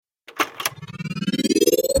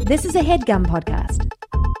This is a HeadGum podcast.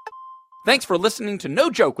 Thanks for listening to No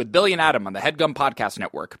Joke with Billy and Adam on the HeadGum Podcast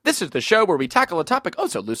Network. This is the show where we tackle a topic oh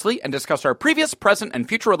so loosely and discuss our previous, present, and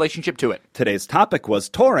future relationship to it. Today's topic was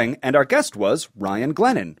touring, and our guest was Ryan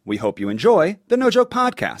Glennan. We hope you enjoy the No Joke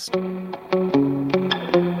Podcast.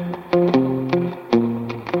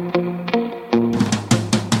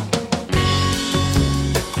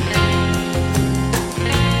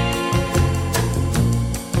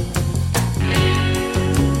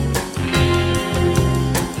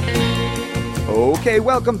 Okay,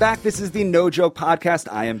 welcome back. This is the No Joke Podcast.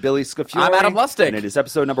 I am Billy Scafiore. I'm Adam Lustig. And it is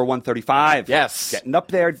episode number 135. Yes. Getting up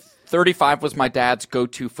there. 35 was my dad's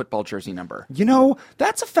go-to football jersey number. You know,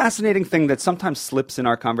 that's a fascinating thing that sometimes slips in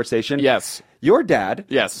our conversation. Yes. Your dad,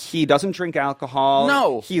 yes, he doesn't drink alcohol.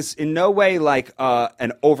 No. He's in no way like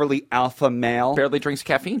an overly alpha male. Barely drinks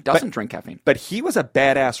caffeine, doesn't drink caffeine. But he was a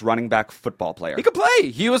badass running back football player. He could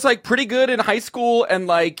play. He was like pretty good in high school and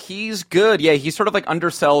like he's good. Yeah, he sort of like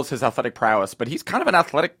undersells his athletic prowess, but he's kind of an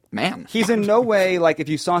athletic man. He's in no way like if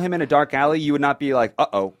you saw him in a dark alley, you would not be like,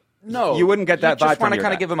 uh-oh. No. You wouldn't get that vibe. You just want to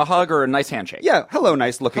kind of give him a hug or a nice handshake. Yeah, hello,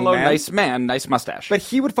 nice looking man. Hello, nice man, nice mustache. But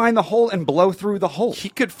he would find the hole and blow through the hole. He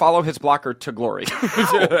could follow his blocker to glory.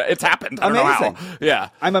 It's happened. I don't know how. Yeah.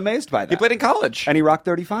 I'm amazed by that. He played in college. And he rocked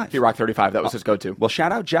 35. He rocked 35. That was his go-to. Well,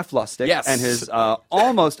 shout out Jeff Lustig. Yes. And his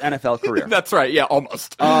almost NFL career. That's right. Yeah,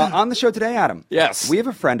 almost. On the show today, Adam. Yes. We have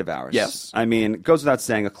a friend of ours. Yes. I mean, it goes without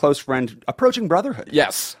saying, a close friend approaching brotherhood.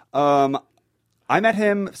 Yes. I met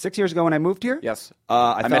him 6 years ago when I moved here. Yes.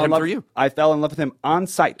 I met him through you. I fell in love with him on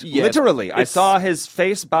site. Yes. Literally. I saw his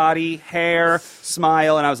face, body, hair,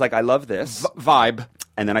 smile, and I was like, I love this. Vibe.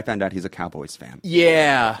 And then I found out he's a Cowboys fan.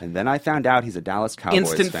 Yeah. And then I found out he's a Dallas Cowboys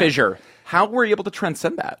Instant fan. fissure. How were you able to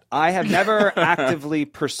transcend that? I have never actively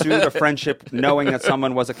pursued a friendship knowing that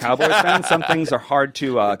someone was a Cowboys fan. Some things are hard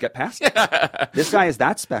to get past. This guy is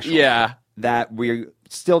that special. Yeah. That we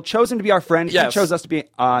still chose him to be our friend. Yes. He chose us to be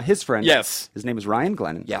his friend. Yes. His name is Ryan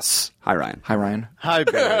Glennan. Yes. Hi, Ryan. Hi, Ryan. Hi,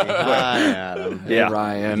 Billy. Hi, Adam. Hey,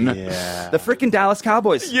 Ryan. Yeah. The freaking Dallas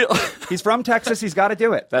Cowboys. Yeah. He's from Texas. He's got to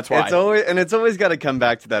do it. That's why. It's always got to come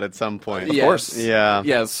back to that at some point. Yes. Of course. Yeah.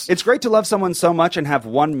 Yes. It's great to love someone so much and have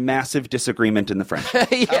one massive disagreement in the friendship.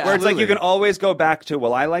 Yeah. Where it's like you can always go back to,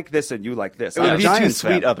 well, I like this and you like this. It would be too Giants sweet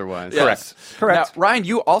fan. otherwise. Yes. Correct. Now, Ryan,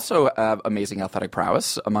 you also have amazing athletic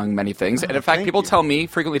prowess, among many things. And in fact, people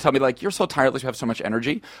frequently tell me, like, you're so tireless, you have so much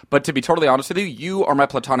energy. But to be totally honest with you, you are my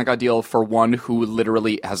platonic ideal for one who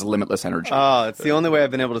literally has limitless energy. Oh, it's the only way I've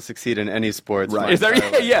been able to succeed in any sports. Right. Is there?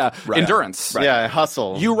 Yeah. Right. Endurance. Right. Yeah, I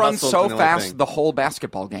hustle. You run Hustle's so the only fast thing. the whole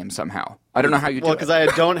basketball game somehow. I don't know how you do Well, it. because I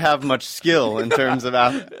don't have much skill in terms of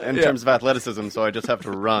terms of athleticism, so I just have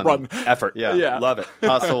to run. Effort. Yeah. Love it.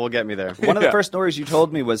 Hustle will get me there. One of the first stories you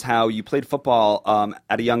told me was how you played football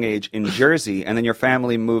at a young age in Jersey, and then your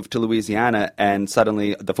family moved to Louisiana, and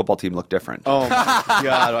suddenly the football team looked different. Oh, my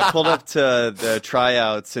God. I pulled up to the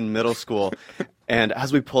tryouts in middle school, and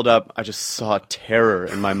as we pulled up, I just saw terror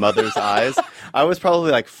in my mother's eyes. I was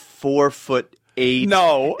probably like 4'8".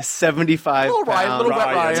 No. 75 Little Ryan, pounds. little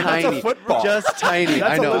Ryan. That's Tiny. a football. Just tiny.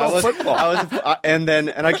 That's I know. a little football. And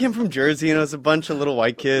I came from Jersey, and it was a bunch of little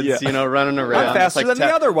white kids, Yeah. running around. faster just, than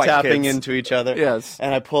the other white tapping kids. into each other. Yes.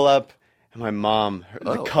 And I pull up, and my mom,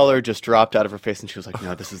 the color just dropped out of her face, and she was like,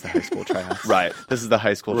 no, this is the high school tryouts. Right. This is the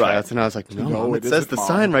high school Right. tryouts. And I was like, no, Mom, it it says isn't, the Mom.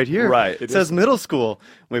 sign right here. Right. It says middle school.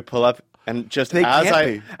 We pull up, and just They as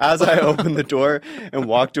can't be. I opened the door and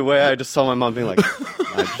walked away, I just saw my mom being like,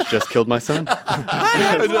 I just killed my son.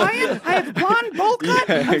 Hi, I'm Ryan. I have blonde bowl cut.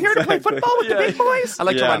 I'm here to play football with the big boys. I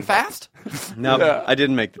like to Yeah. run fast. No, I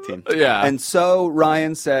didn't make the team. Yeah. And so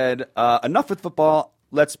Ryan said, enough with football.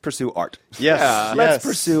 Let's pursue art. Yes. Let's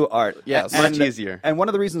pursue art. Yes. Much easier. And one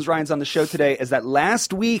of the reasons Ryan's on the show today is that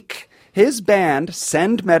last week, his band,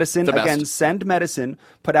 Send Medicine, The best. again, Send Medicine,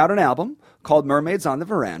 put out an album called Mermaids on the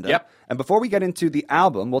Veranda. Yep. And before we get into the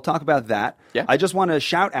album, we'll talk about that. Yeah. I just want to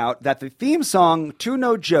shout out that the theme song to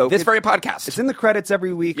No Joke, This very podcast. it's in the credits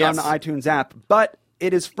every week Yes. on the iTunes app, but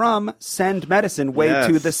it is from Send Medicine, Way Yes.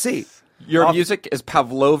 to the Sea. Your music is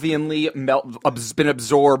Pavlovianly been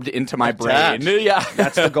absorbed into my brain. Attached. Yeah.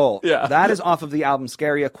 That's the goal. Yeah. That is off of the album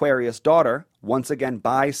Scary Aquarius Daughter, once again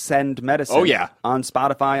by Send Medicine. Oh, yeah. On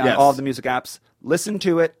Spotify, on Yes. all of the music apps. Listen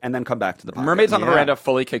to it and then come back to the podcast. Mermaids on the Yeah. Veranda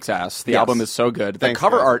fully kicks ass. The Yes. album is so good. The Thanks,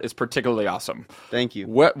 cover guys. art is particularly awesome. Thank you.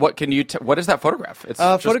 What can you? What is that photograph? It's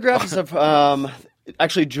just- Photographs of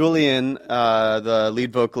actually Julian, the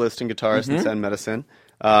lead vocalist and guitarist in Send Medicine,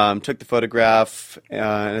 took the photograph,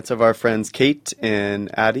 and it's of our friends Kate and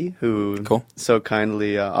Addie, who so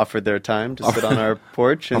kindly offered their time to sit on our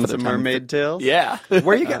porch and some mermaid tales. Yeah. Where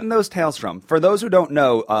are you getting those tales from? For those who don't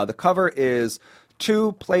know, the cover is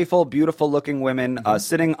two playful, beautiful-looking women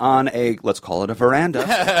sitting on a, let's call it a veranda.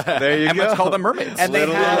 There you And go. let's call them mermaids. And they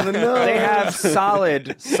have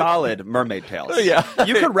solid mermaid tails. Yeah.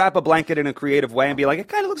 You could wrap a blanket in a creative way and be like, it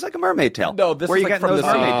kind of looks like a mermaid tail. No, this Where is you like getting from those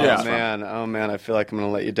the sea. mermaid tails Oh man, I feel like I'm going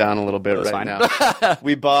to let you down a little bit That's right fine. now.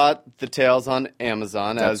 We bought the tails on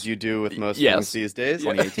Amazon, as you do with most things these days.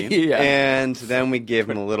 2018. Yeah. And then we gave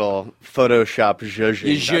them a little Photoshop zhuzhing.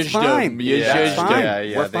 You That's zhuzhed fine. them. You Yeah, zhuzhed it's fine. them.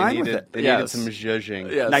 Yeah, We're they fine with needed, it. They Yes. needed some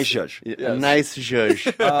zhuzhing. Yes. Nice zhuzh. Yeah, nice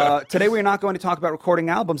zhuzh. Today we're not going to talk about recording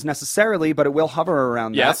albums necessarily, but it will hover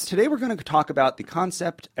around Yes. that. Today we're going to talk about the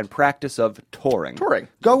concept and practice of touring. Touring.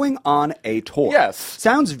 Going on a tour. Yes.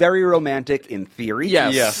 Sounds very romantic in theory.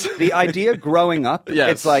 Yes. Yes. The idea growing up,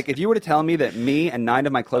 Yes. it's like if you were to tell me that me and 9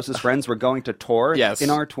 of my closest friends were going to tour Yes. in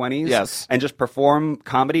our 20s Yes. and just perform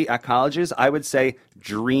comedy at colleges, I would say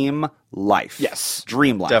dream life. Yes.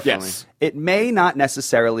 Dream life. Definitely. Yes. It may not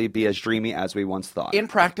necessarily be as dreamy as we once thought. In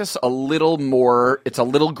practice, a little more. It's a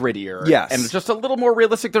little grittier. Yes. And it's just a little more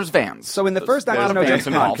realistic. There's vans. So in the first There's Act of vans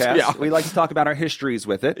involved. podcast, Yeah. we like to talk about our histories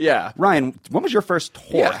with it. Yeah. Ryan, when was your first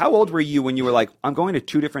tour? Yeah. How old were you when you were like, I'm going to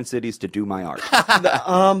 2 different cities to do my art?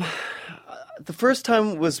 The first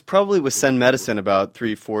time was probably with Sen Medicine about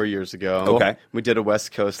 3-4 years ago. Okay. We did a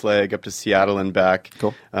West Coast leg up to Seattle and back.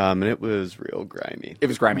 Cool. And it was real grimy. It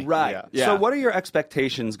was grimy. Right. Yeah. So what are your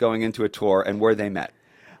expectations going into a tour and where they met?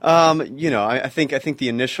 I think the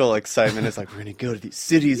initial excitement is like we're going to go to these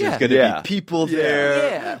cities. Yeah. There's going to Yeah. be people there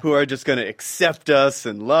Yeah. who are just going to accept us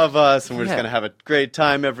and love us, and we're just Yeah. going to have a great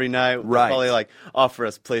time every night. They'll Right. probably like offer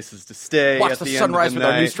us places to stay. Watch at the the sunrise end of with the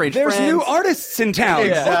our new night. strange There's friends. new artists in town.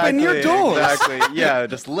 Exactly, Open your doors. Exactly. Yeah,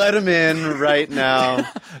 just let them in right now.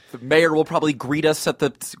 The mayor will probably greet us at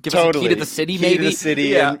the give us a key to the city. Key maybe to the city,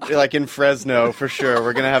 Yeah. like in Fresno for sure.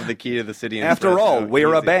 We're gonna have the key to the city. In After Fresno. all,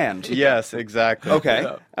 we're a Easy. band. Yes, exactly. Okay.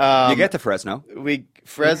 You get to Fresno. We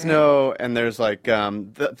Fresno, and there's like I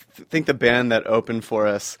think the band that opened for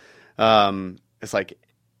us is like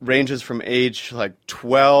ranges from age like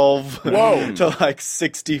 12 to like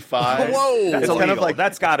 65. Whoa. That's It's illegal. kind of like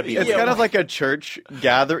That's got to be It's illegal. kind of like a church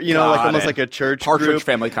gather, like Got almost it. like a church Partridge group,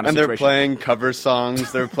 Family kind of and they're situation. playing cover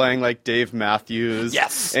songs. They're playing like Dave Matthews,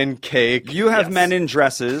 Yes. and Cake. You have men in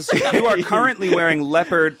dresses. You are currently wearing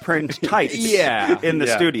leopard print tights Yeah. in the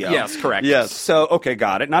Yeah. studio. Yes, correct. Yes. So, okay,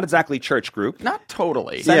 got it. Not exactly church group. Not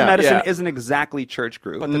totally. Sen Yeah. Medicine Yeah. isn't exactly church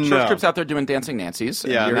group. But the church No. group's out there doing Dancing Nancy's.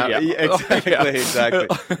 and Yeah, you're- exactly.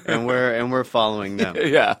 And we're following them.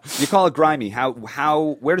 Yeah. You call it grimy.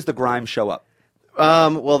 Where does the grime show up?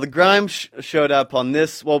 Well, the grime showed up on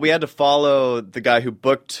this. Well, we had to follow the guy who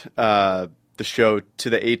booked the show to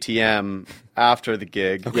the ATM after the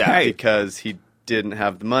gig, Okay. because he didn't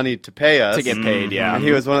have the money to pay us To get paid, yeah. And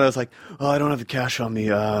he was one of those like, "Oh, I don't have the cash on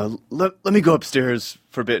me. Let me go upstairs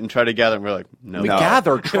for a bit and try to gather." And we're like, "No, We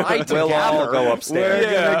gather, try to We'll all gather. go we're upstairs.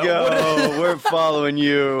 gonna go. We're following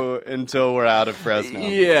you until we're out of Fresno."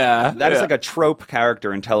 Yeah. That is like a trope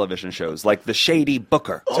character in television shows, like the shady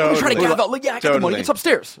booker. Oh, we're trying to Totally. gather. Like, yeah, I got the money. Totally. It's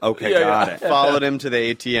upstairs. Okay, Yeah, got yeah. it. Followed him to the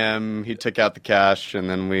ATM. He took out the cash, and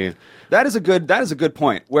then we. That is a good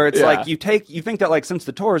point. Where it's Yeah. like you think that like since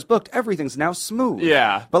the tour is booked, everything's now smooth.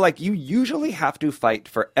 Yeah. But like you usually have to fight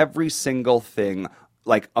for every single thing.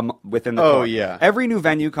 Like within the Oh, tour. yeah. Every new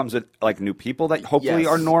venue comes with like new people that hopefully Yes.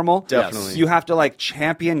 are normal. Definitely. You have to like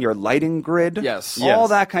champion your lighting grid. Yes. All Yes.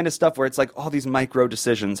 that kind of stuff where it's like all these micro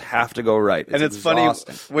decisions have to go right. And it's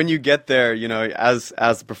exhausting. funny when you get there, as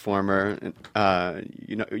a performer,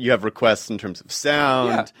 you have requests in terms of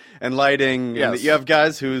sound and lighting, and Yes. you have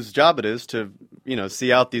guys whose job it is to,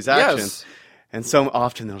 see out these actions. Yes. And so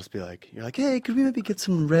often they'll just be like, you're like, "Hey, could we maybe get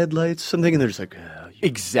some red lights, something?" And they're just like, "Oh,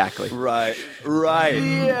 Exactly. Right.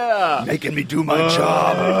 Yeah. Making me do my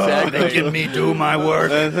job. Exactly. Making me do my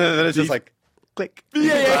work. And then it's just like, click.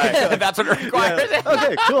 Yeah. That's what it requires.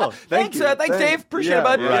 Okay, cool. Thanks, thanks, Dave. Appreciate it,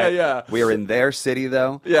 bud. right. Yeah. We're in their city,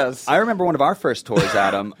 though. Yes. I remember one of our first tours,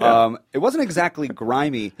 Adam. It wasn't exactly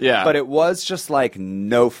grimy, Yeah. but it was just like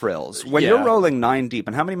no frills. When Yeah. you're rolling 9 deep,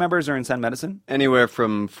 and how many members are in Sen Medicine? Anywhere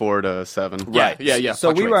from 4 to 7. Yeah. Yeah.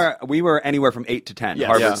 So Fluctuates. we were anywhere from 8 to 10. Yes.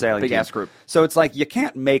 Harvard Yeah. sailing Big team. ass group. So it's like you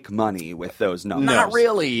can't make money with those numbers. Not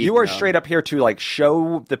really. You are straight up here to like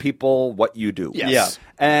show the people what you do. Yes. Yeah.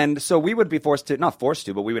 And so we would be not forced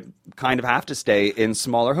to, but we would kind of have to stay in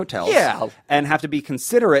smaller hotels. Yeah. And have to be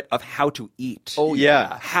considerate of how to eat. Oh,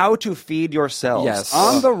 Yeah. How to feed yourselves. Yes.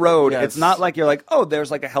 On the road, Yes. it's not like you're like, oh,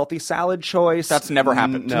 there's like a healthy salad choice. That's never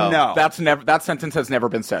happened. No. That sentence has never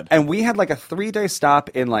been said. And we had like a 3-day stop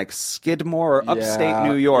in like Skidmore or upstate Yeah.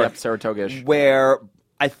 New York. Yep, Saratoga-ish. Where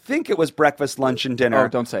I think it was breakfast, lunch, and dinner. Oh,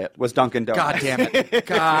 don't say it. Was Dunkin' Donuts. God damn it.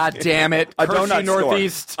 God damn it. A Curse you, donut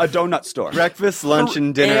Northeast. store. A donut store. Breakfast, lunch,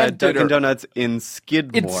 and dinner And at Dunkin' dinner. Donuts in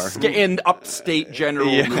Skidmore. In upstate general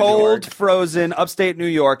New Cold, York. frozen, upstate New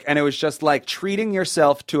York, and it was just like treating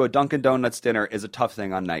yourself to a Dunkin' Donuts dinner is a tough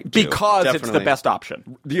thing on night two. Because it's the Definitely. best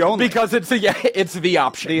option. The only- Because it's the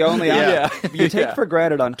option. The only Yeah. you take Yeah. for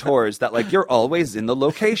granted on tours that like you're always in the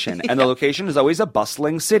location, and the location is always a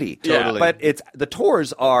bustling city. Totally. But the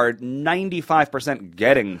tours are 95%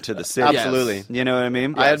 getting to the city. Absolutely. You know what I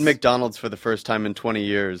mean? I had McDonald's for the first time in 20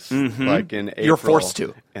 years, like in April. You're forced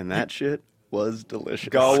to. And that shit was delicious.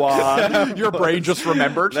 Go on. Your brain just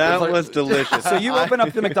remembered. That It's like- was delicious. So you open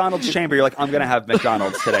up the McDonald's chamber. You're like, I'm gonna have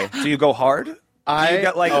McDonald's today. So you go hard. You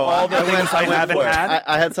get like all the things I haven't had.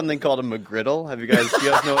 I had something called a McGriddle. Do you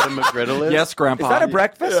guys know what a McGriddle is? Yes, Grandpa. Is that a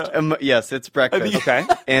breakfast? Yes, it's breakfast. Okay.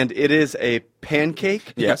 And it is a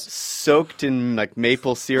pancake. Yes. Soaked in like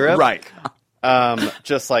maple syrup. Right.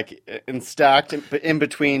 Just like and stacked in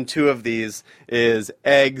between two of these is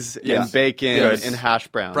eggs Yes. and bacon Good. and hash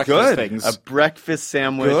browns. Breakfast Good. things. A breakfast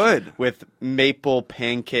sandwich Good. with maple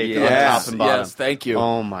pancake on Yes. top and bottom. Yes, thank you.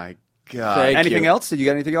 Oh my god. Thank Anything you. else? Did you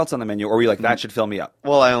get anything else on the menu, or were you like that should fill me up?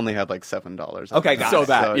 Well, I only had like $7. Okay, got So it.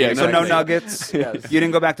 that, yeah, So no exactly. nuggets. Yes. You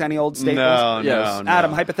didn't go back to any old staples. No, Yes. no.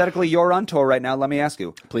 Adam, hypothetically, you're on tour right now. Let me ask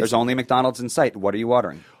you. There's only McDonald's in sight. What are you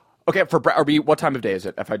ordering? Okay, what time of day is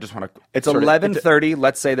it? If I just want to, It's 11:30.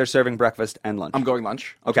 Let's say they're serving breakfast and lunch. I'm going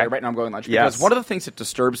lunch. Okay. Right now I'm going lunch. Yes. Because one of the things that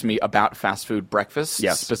disturbs me about fast food breakfasts,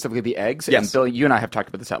 Yes. specifically the eggs, Yes. and Bill, you and I have talked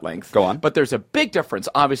about this at length. Go on. But there's a big difference,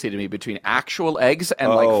 obviously, to me between actual eggs and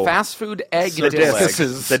Oh. like fast food egg The disc.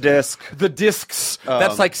 discs. The disc. The discs.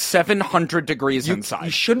 That's like 700 degrees You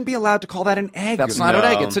inside. shouldn't be allowed to call that an egg. That's not an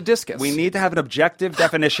egg. It's a discus. We need to have an objective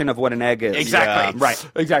definition of what an egg is. Exactly. Yeah. Right.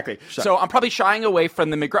 Exactly. So I'm probably shying away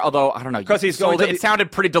from the McGriddle, although I don't know. 'Cause he's going to It the-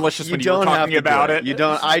 sounded pretty delicious You when you were don't have talking to about do it. You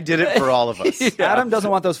don't. I did it for all of us. Adam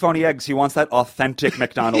doesn't want those phony eggs. He wants that authentic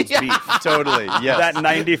McDonald's beef. Totally. Yes. That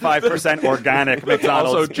 95% organic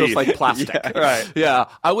McDonald's Also beef. just like plastic. Right. Yeah.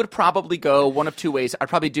 I would probably go one of two ways. I'd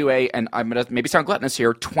probably do and I'm going to maybe sound gluttonous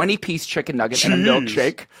here, 20-piece chicken nugget and a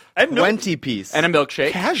milkshake. And 20 piece. And a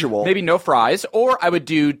milkshake. Casual. Maybe no fries. Or I would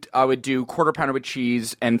do quarter pounder with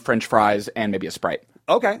cheese and French fries and maybe a Sprite.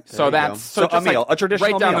 Okay. So you that's go. So just a meal, like a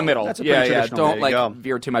traditional right down meal. the middle. That's a pretty yeah, traditional Don't meal. like There you go.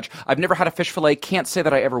 veer too much. I've never had a fish fillet. Can't say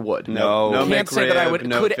that I ever would. No Can't say that I would. McRib,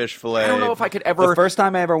 no could, fish fillet. I don't know if I could ever. The first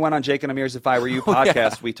time I ever went on Jake and Amir's If I Were You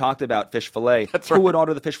podcast, we talked about fish fillet. Who would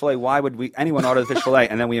order the fish fillet? Why would anyone order the fish fillet?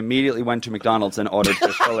 And then we immediately went to McDonald's and ordered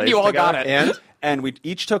fish fillet. You all got it. And we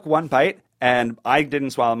each took one bite, and I didn't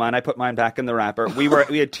swallow mine. I put mine back in the wrapper.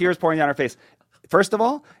 We had tears pouring down our face. First of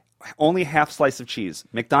all, only half slice of cheese.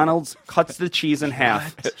 McDonald's cuts the cheese in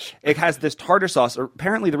half. It has this tartar sauce.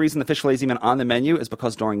 Apparently, the reason the fish fillet is even on the menu is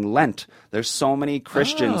because during Lent, there's so many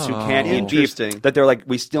Christians who can't eat beef Interesting. that they're like,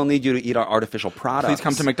 we still need you to eat our artificial products. Please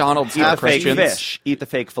come to McDonald's. Eat the fake Christians. fish. Eat the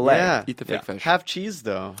fake fillet. Yeah. Eat the fake fish. Have cheese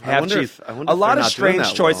though. I Have wonder cheese. If, I wonder a if lot they're of not doing strange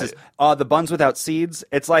that choices. well. The buns without seeds.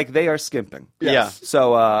 It's like they are skimping. Yeah.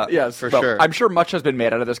 So Yes, for well, sure. I'm sure much has been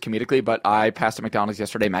made out of this comedically, but I passed at McDonald's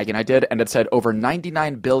yesterday, Maggie and I did, and it said over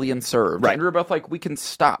 99 billion served. Right. And we were both like, we can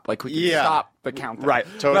stop. Like, we can stop the countdown. Right.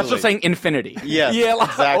 That's Totally. just saying infinity. Yes, Yeah, like,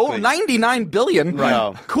 exactly. oh, 99 billion. Right.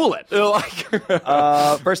 No. Cool it.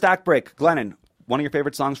 Like, first act break. Glennan, one of your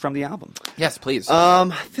favorite songs from the album. yes, please. I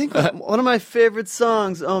think one of my favorite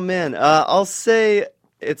songs. Oh man, I'll say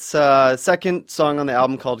it's second song on the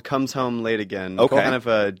album called "Comes Home Late Again." Okay. Kind of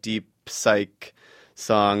a deep psych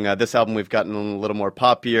song. This album we've gotten a little more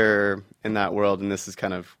poppier in that world, and this is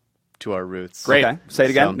kind of to our roots. Great. Okay. Say it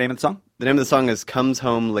again. So- Name of the song. The name of the song is "Comes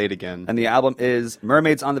Home Late Again." And the album is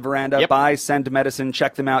Mermaids on the Veranda Yep. by Send Medicine.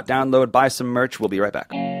 Check them out. Download. Buy some merch. We'll be right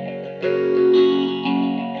back.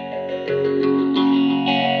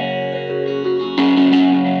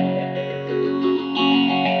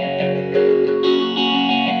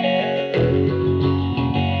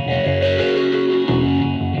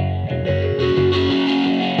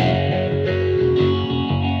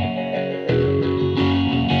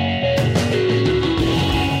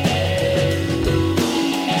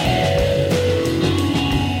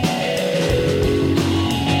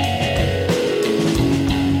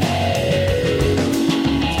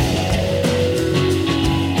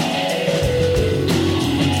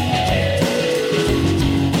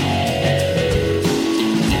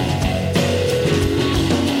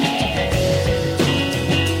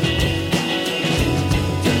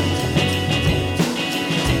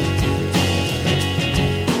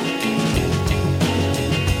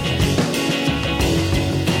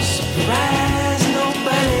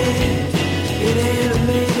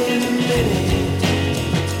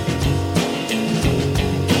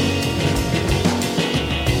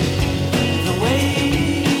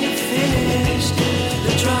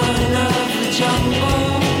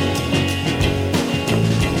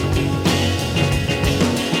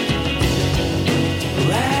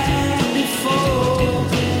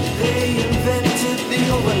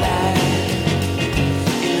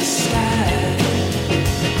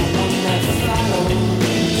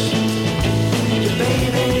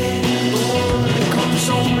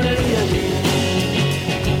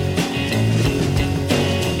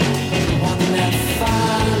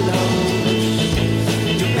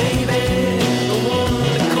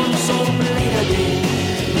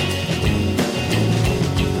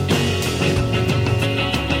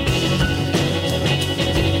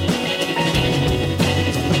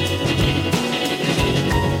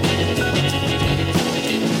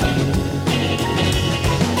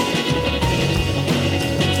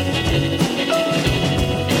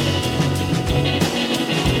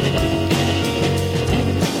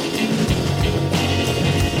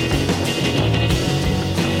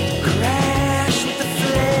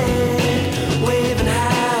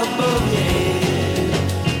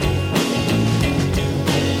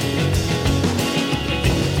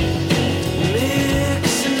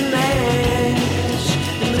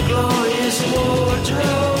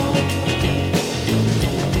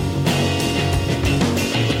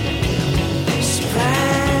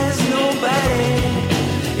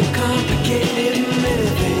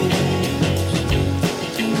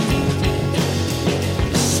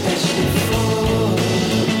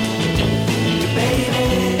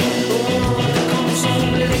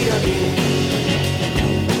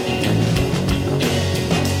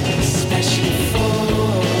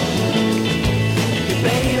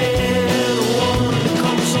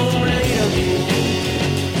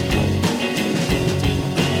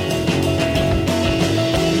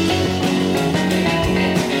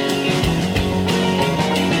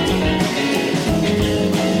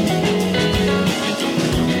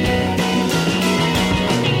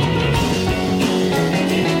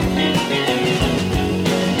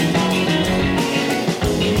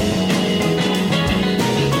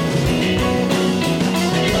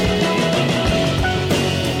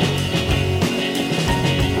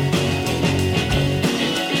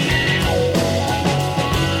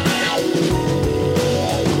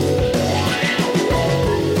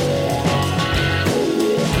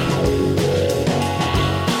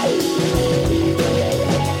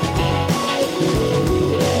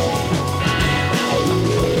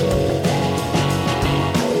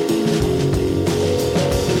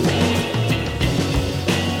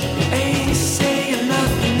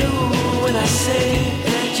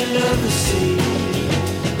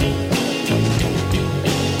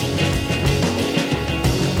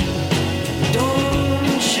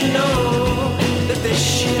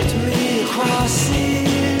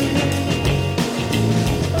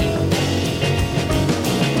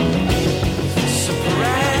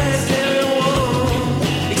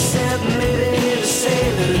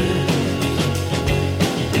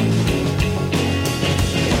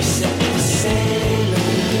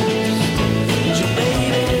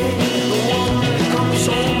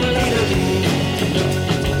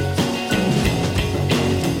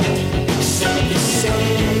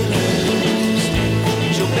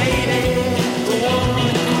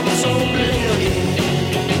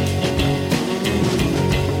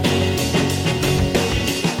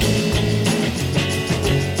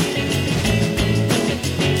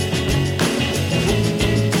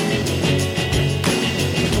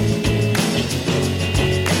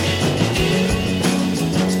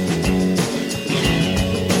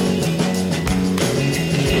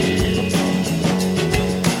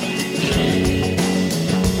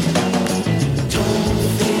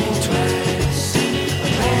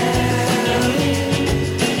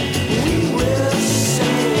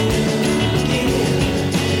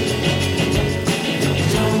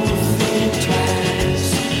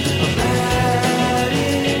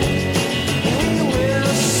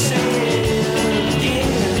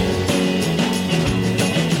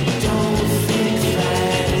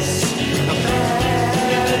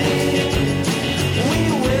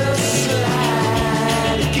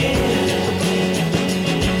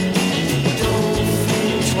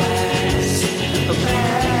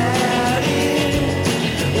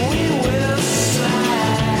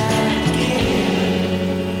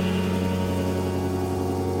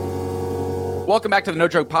 welcome back to the No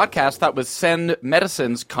Joke Podcast. That was Sen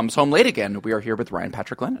Medicine's Comes Home Late Again. We are here with Ryan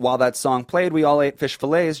Patrick Glennan. While that song played, we all ate fish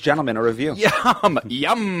fillets. Gentlemen, a review. Yum!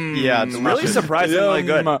 Yum! Yeah, it's Really surprisingly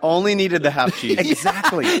good. Only needed the half cheese.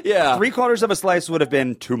 Exactly. Yeah. 3/4 of a slice would have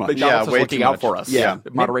been too much. McDonald's is way looking too out much. for us. Yeah.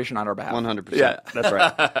 Moderation on our behalf. 100%. Yeah. That's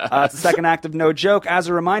right. It's the second act of No Joke. As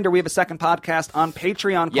a reminder, we have a second podcast on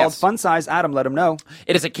Patreon called Yes. Fun Size. Adam, let them know.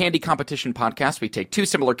 It is a candy competition podcast. We take two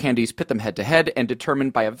similar candies, pit them head to head, and determine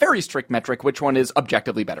by a very strict metric which one is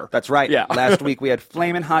objectively better. That's right. Yeah. Last week we had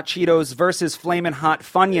Flamin' Hot Cheetos versus Flamin' Hot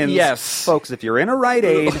Funyuns. Yes. Folks, if you're in a Rite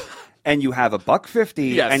Aid and you have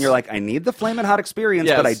 $1.50 Yes. and you're like, I need the Flamin' Hot experience,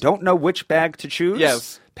 Yes. but I don't know which bag to choose.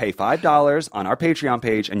 Yes. Pay $5 on our Patreon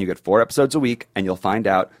page and you get 4 episodes a week and you'll find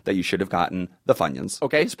out that you should have gotten the Funyuns.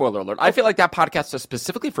 Okay, spoiler alert. I feel like that podcast is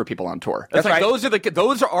specifically for people on tour. That's like right. Those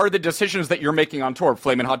are the decisions that you're making on tour.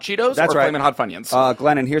 Flamin' Hot Cheetos That's or right. Flamin' Hot Funyuns.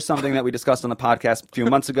 Glennan, here's something that we discussed on the podcast a few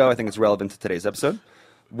months ago. I think it's relevant to today's episode.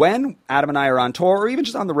 When Adam and I are on tour, or even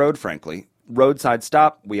just on the road, frankly, roadside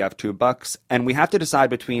stop, we have $2, and we have to decide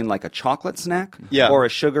between like a chocolate snack or a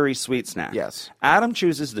sugary sweet snack. Yes. Adam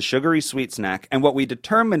chooses the sugary sweet snack, and what we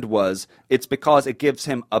determined was it's because it gives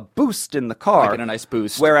him a boost in the car. Like in a nice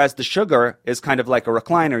boost. Whereas the sugar is kind of like a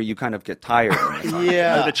recliner. You kind of get tired in the car.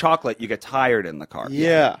 Yeah. Or the chocolate, you get tired in the car.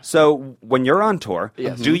 Yeah. So when you're on tour,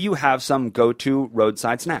 do you have some go-to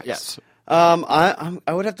roadside snacks? yes.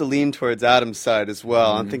 I would have to lean towards Adam's side as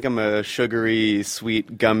well. I think I'm a sugary,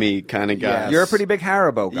 sweet, gummy kind of guy. Yes. You're a pretty big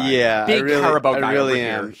Haribo guy. Yeah, Big Haribo guy I really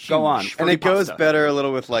over am. here. Go on. Huge And it goes pasta. better a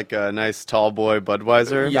little with like a nice tall boy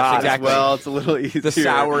Budweiser. Yes, as exactly. well. It's a little easier. The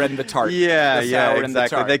sour and the tart. Yeah, The yeah, sour and the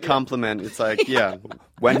exactly. tart. They complement. It's like, yeah.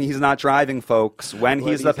 When he's not driving, folks. When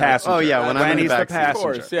he's the passenger. Oh yeah, when I'm in he's the the backseat. passenger.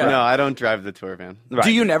 Of course, yeah. No, I don't drive the tour van. Right.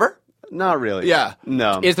 Do you never? Not really. Yeah.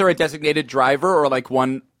 No. Is there a designated driver or like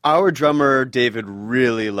one? Our drummer David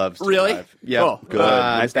really loves to Really? drive. Yeah, Cool. Good.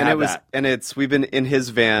 Nice to and have it was, that. and it's we've been in his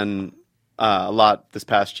van a lot this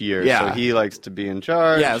past year. Yeah. So he likes to be in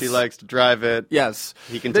charge. Yes. He likes to drive it. Yes.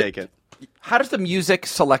 He can take it. How does the music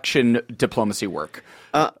selection diplomacy work?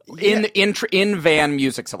 Yeah. In van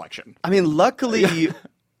music selection. I mean, luckily,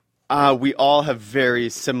 we all have very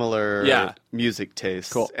similar Yeah. music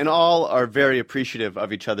tastes, Cool. and all are very appreciative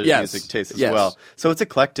of each other's Yes. music tastes as Yes. well. So it's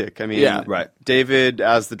eclectic. I mean, Yeah. Right. David,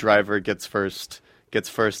 as the driver, gets first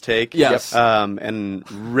take. Yes. And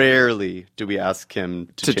rarely do we ask him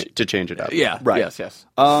to change it up. Yeah. Right. Yes. Yes.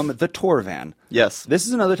 The tour van. Yes. This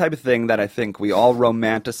is another type of thing that I think we all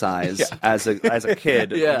romanticize as a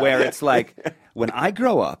kid, Yeah. where it's like, when I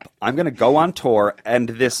grow up, I'm going to go on tour, and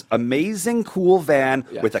this amazing, cool van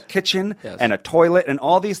Yes. with a kitchen Yes. and a toilet and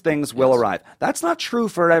all these things will arrive. That's not true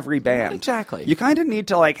for every band. Exactly. You kind of need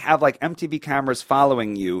to like have like MTV cameras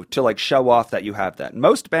following you to like show off that you have that.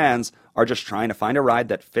 Most bands are just trying to find a ride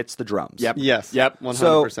that fits the drums. Yep. Yes. Yep.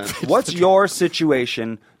 100%. So, what's your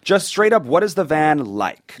situation? Just straight up, what is the van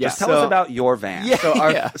like? Yeah. Just tell us So- about your van.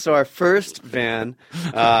 Yeah. So our first van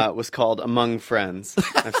was called Among Friends.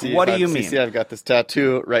 What do you mean? See, I've got this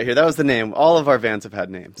tattoo right here. That was the name. All of our vans have had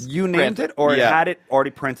names. You named it, or Yeah. it had it already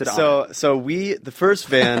printed on it? So the first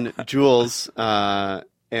van, Jules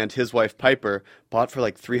and his wife Piper bought for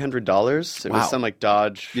like $300. It Wow. was some like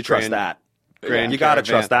Dodge. You trust that. Grand You got to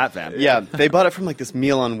Caravan. trust that van. Yeah, they bought it from like this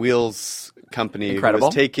Meal on Wheels company Incredible. who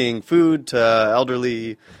was taking food to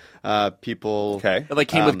elderly people. Okay. It like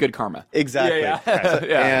came with good karma. Exactly. Yeah, yeah.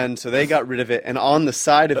 Yeah. And so they got rid of it. And on the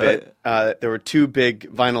side of it, there were 2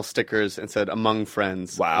 big vinyl stickers and said "Among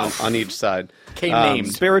Friends." Wow. On each side. Came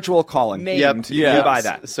named. Spiritual calling. Named. You buy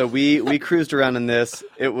that. So we cruised around in this.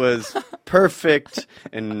 It was perfect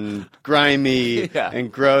and grimy Yeah.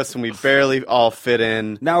 and gross, and we barely all fit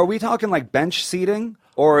in. Now, are we talking like bench seating?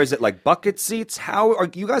 Or is it like bucket seats? How are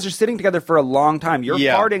you guys are sitting together for a long time? You're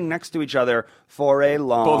Yeah. farting next to each other for a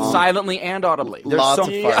long. Both silently and audibly. There's Lots some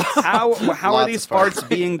of farts. How are Lots these of farts. farts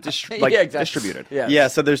being Yeah, exactly. distributed? Yeah. Yeah,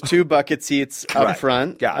 so there's 2 bucket seats up Right.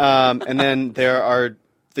 front. Got it. And then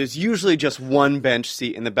there's usually just 1 bench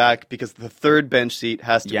seat in the back because the 3rd bench seat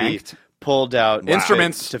has to Yanked? be pulled out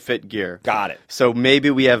Instruments. to fit gear. Got it. So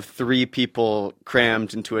maybe we have 3 people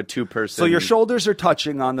crammed into a 2-person. So your shoulders are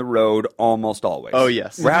touching on the road almost always. Oh,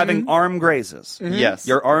 yes. We're having arm grazes. Yes.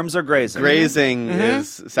 Your arms are grazing. Grazing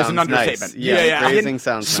sounds an nice. understatement. Yeah, Yeah. grazing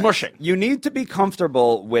sounds nice. Smushing. You need to be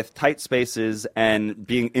comfortable with tight spaces and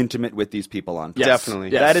being intimate with these people on tour. Yes.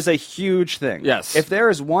 Definitely. Yes. That is a huge thing. Yes. If there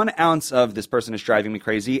is 1 ounce of this person is driving me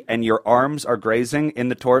crazy and your arms are grazing in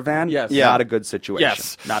the tour van, Yes. Yeah. not a good situation.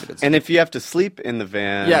 Yes. Not a good situation. And if you have to sleep in the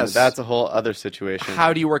van, Yes. that's a whole other situation.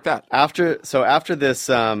 How do you work that? After this,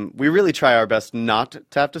 we really try our best not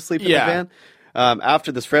to have to sleep in Yeah. the van.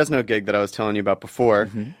 after this Fresno gig that I was telling you about before,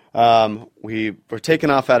 we were taking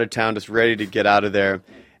off out of town, just ready to get out of there,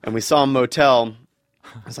 and we saw a motel.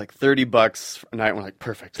 It was like $30 a night. We're like,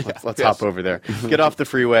 perfect. Let's hop over there. Get off the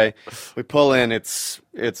freeway. We pull in. It's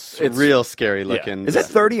real scary looking. Is it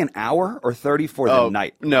 30 an hour or 30 for the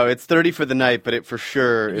night? No, it's 30 for the night, but it for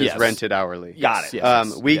sure is rented hourly. Got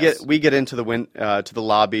it. We get into the to the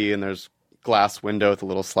lobby, and there's glass window with a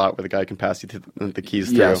little slot where the guy can pass you the keys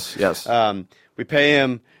through. Yes. We pay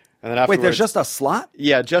him. And then afterwards, wait, there's just a slot?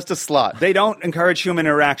 Yeah, just a slot. They don't encourage human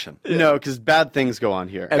interaction. No, because bad things go on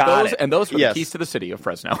here. And those were the keys to the city of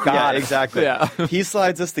Fresno. Exactly. Yeah. He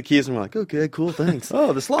slides us the keys, and we're like, okay, cool, thanks.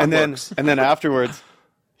 Oh, the slot works. And then afterwards,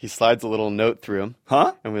 he slides a little note through him.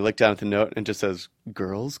 Huh? And we look down at the note, and it just says,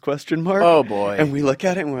 "Girls?" ? Oh, boy. And we look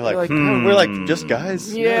at it, and we're like, just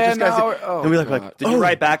guys. Yeah, just guys. no. And we like, did you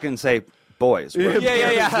write back and say, boys? Yeah.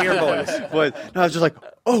 Dear boys. No, I was just like,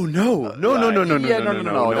 oh, no. No.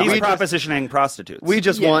 He's propositioning prostitutes. We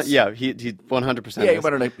just want, he 100%. Yeah, you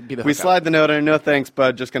better be the We slide the note in, no thanks,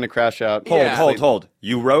 bud, just going to crash out. Hold.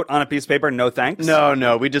 You wrote on a piece of paper, no thanks?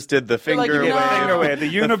 No, we just did the finger wave. Finger wave. The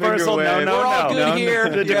universal finger wave. no. We're all good here.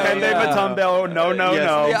 The depende batumbo, no.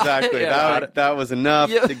 Yes, exactly. That was enough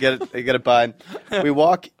to get it by. We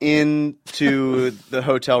walk into the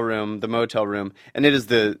motel room, and it is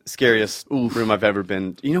the scariest room I've ever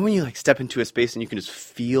been. You know when you like step into a space and you can just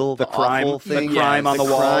feel the awful thing? The crime on the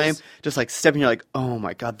walls. Just like stepping, you're like, oh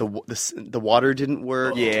my god, the water didn't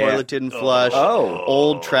work, the Yeah. toilet didn't flush,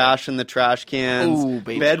 old trash in the trash cans,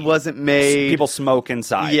 baby. bed wasn't made, People smoke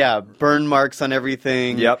inside. yeah, burn marks on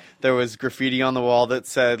everything. Yep. There was graffiti on the wall that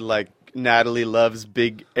said like Natalie loves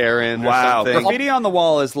Big Aaron. Wow. Or something. Graffiti on the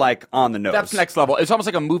wall is like on the nose. That's next level. It's almost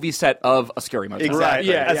like a movie set of a scary motel.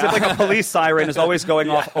 Exactly. Right. As if like a police siren is always going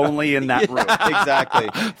off only in that room. Exactly.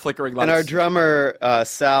 Flickering lights. And our drummer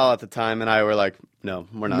Sal at the time and I were like, no,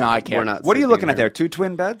 we're not. No, I can't. We're not. What are you looking at there? there? 2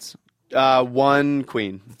 twin beds? One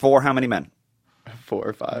queen, For how many men? 4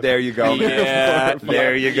 or 5. There you go. Yeah.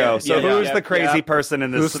 There you go. So who's the crazy person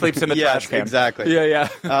in this? Who sleeps in the Yes, trash can? exactly. Yeah.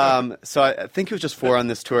 So I think it was just 4 on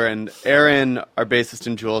this tour, and Aaron, our bassist,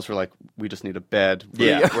 and Jules were like, we just need a bed.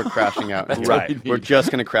 We're crashing out. Right. We're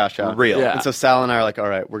just going to crash out. Real. Yeah. And so Sal and I are like, all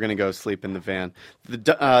right, we're going to go sleep in the van.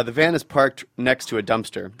 The van is parked next to a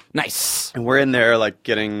dumpster. Nice. And we're in there, like,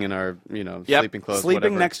 getting in our, sleeping clothes, Sleeping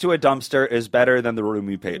whatever. next to a dumpster is better than the room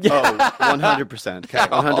you paid for. Oh, 100%. Okay,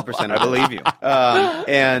 100%. I believe you.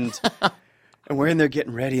 And we're in there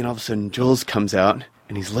getting ready, and all of a sudden Jules comes out,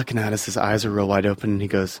 and he's looking at us. His eyes are real wide open, and he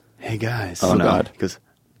goes, hey, guys. Oh, no. God. He goes,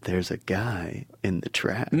 there's a guy in the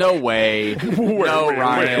trash. No way. No,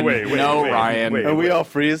 Ryan. No, Ryan. And we all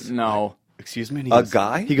freeze. No. Excuse me? And he A goes,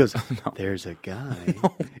 guy? He goes, there's a guy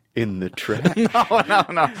in the trash.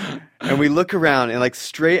 No. And we look around, and like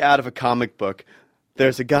straight out of a comic book,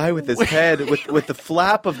 there's a guy with his head, with the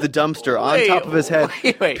flap of the dumpster on top of his head,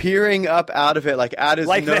 peering up out of it, like at his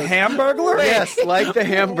Like nose. the Hamburglar? Yes, like the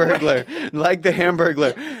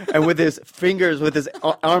Hamburglar. And with his fingers, with his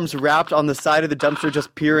arms wrapped on the side of the dumpster,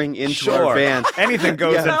 just peering into our van. Anything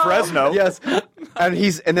goes in Fresno. Yes.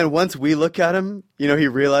 And then once we look at him, he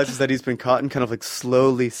realizes that he's been caught and kind of like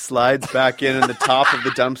slowly slides back in the top of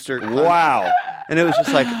the dumpster. Wow. And it was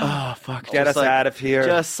just like, oh, fuck. Get us out of here.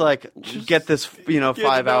 Just get this,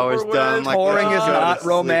 5 hours done. Like, Touring is not sleep.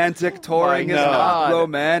 romantic. Touring is not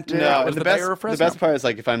romantic. No, was and the the best part is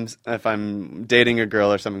like if I'm dating a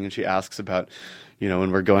girl or something and she asks about,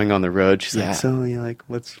 when we're going on the road, she's like, so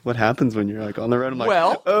what happens when you're like on the road? I'm like,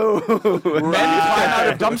 men climb out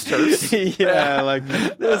of dumpsters. Yeah, like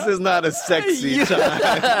this is not a sexy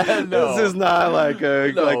time. No. This is not like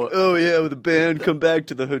with the band come back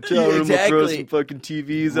to the hotel room, we'll throw some fucking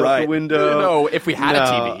TVs out the window. No, if we had a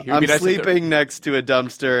TV, it would I'm be nice sleeping next to a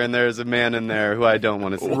dumpster and there's a man in there who I don't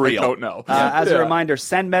want to see. I don't know. As a reminder,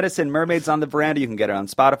 Send Medicine, Mermaids on the Veranda. You can get it on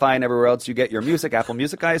Spotify and everywhere else you get your music. Apple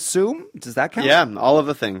Music, I assume. Does that count? Yeah, all of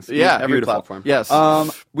the things. Yeah, every beautiful. platform. Yes.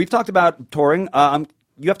 We've talked about touring.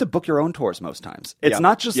 You have to book your own tours most times. It's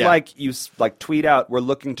not just like you tweet out, we're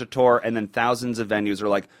looking to tour, and then thousands of venues are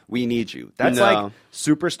like, we need you. That's like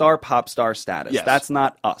superstar, pop star status. Yes. That's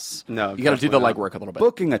not us. No, You got to do the legwork a little bit.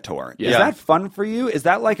 Booking a tour. Is that fun for you? Is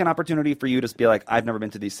that like an opportunity for you to be like, I've never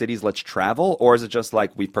been to these cities, let's travel? Or is it just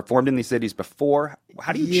like, we've performed in these cities before?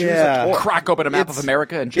 How do you choose a tour? Crack open a map of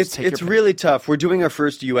America and just take It's really tough. We're doing our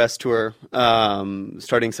first U.S. tour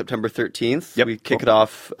starting September 13th. Yep. We kick it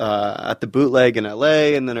off at the Bootleg in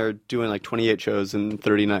L.A. and then are doing like 28 shows in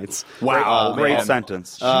 30 nights. Wow, Great man.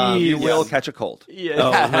 sentence. You will catch a cold.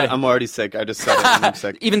 Oh, I'm already sick. I just said it and I'm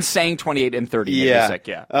sick. Even saying 28 and 30 made me sick,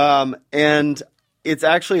 And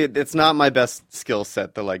it's not my best skill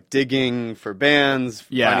set. The like digging for bands,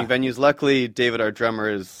 finding venues. Luckily, David, our drummer,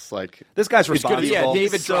 is like this guy's responsible. Yeah,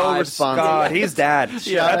 David so drives. responsible. God, he's dad.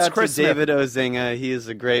 That's Chris David Ozinga. He is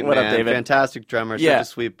a great What man. up, David? Fantastic drummer. Such a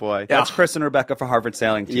sweet boy. That's Chris and Rebecca for Harvard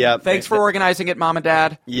Sailing Team. Yeah. Thanks for organizing it, Mom and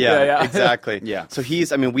Dad. Yeah, exactly. Yeah. So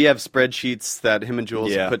we have spreadsheets that him and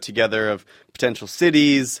Jules have put together of potential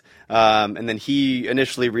cities, and then he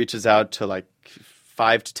initially reaches out to like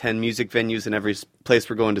 5 to 10 music venues in every place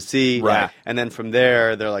we're going to see. Right. And then from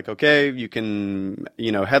there, they're like, okay, you can,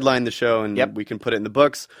 headline the show and we can put it in the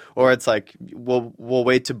books. Or it's like, we'll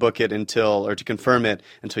wait to book it or to confirm it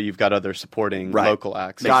until you've got other supporting local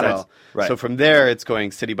acts Got as it. well. Right. So from there, it's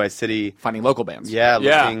going city by city. Finding local bands. Yeah,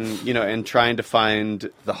 looking, and trying to find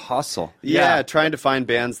The hustle. trying to find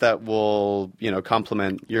bands that will,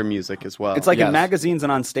 complement your music as well. It's like in magazines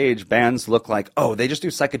and on stage, bands look like, they just do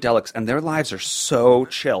psychedelics, and their lives are so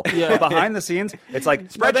chill. But behind the scenes, it's like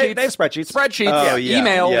Spreadsheets. they have spreadsheets. Spreadsheets. Oh, yeah.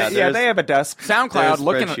 Email. Yeah, They have a desk. SoundCloud. there's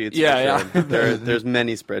Looking spreadsheets. at. For sure. There's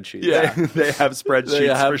many spreadsheets. Yeah. They have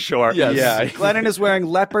spreadsheets for sure. Yes. Yeah. Glennan is wearing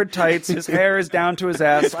leopard tights. His hair is down to his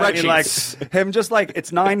ass. I mean, like him, just like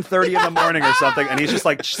it's 9:30 in the morning or something, and he's just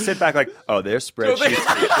like sit back, like, there's spreadsheets.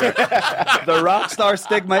 For sure. The rock star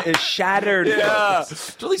stigma is shattered. Yeah.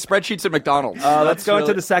 It's really spreadsheets at McDonald's. Let's go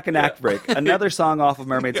into the second act break. Another song off of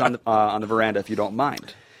Mermaids on the Veranda, if you don't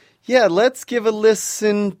mind. Yeah, let's give a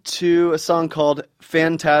listen to a song called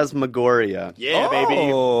Phantasmagoria. Yeah, baby.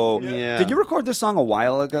 Oh, Yeah. Did you record this song a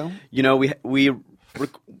while ago? The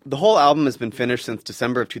whole album has been finished since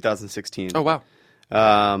December of 2016. Oh, wow.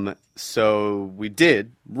 So we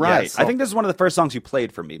did. Right. Yes. I think this is one of the first songs you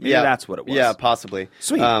played for me. Maybe that's what it was. Yeah, possibly.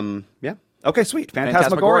 Sweet. Yeah. Okay, sweet. Phantasmagoria.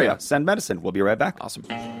 Phantasmagoria. Send medicine. We'll be right back. Awesome.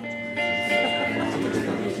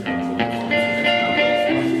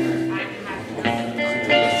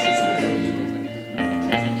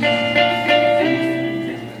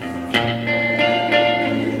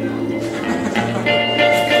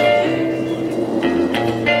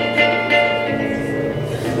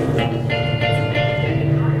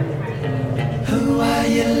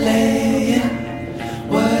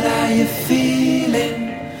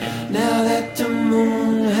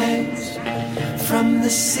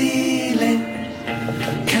 Ceiling,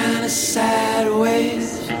 kinda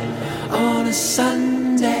sideways on a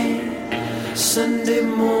Sunday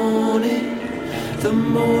morning, the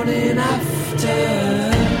morning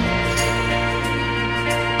after.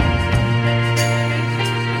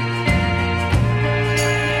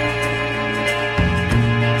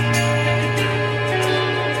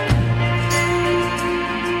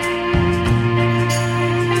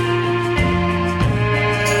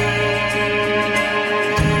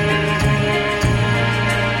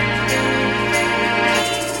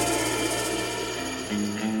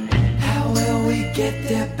 Get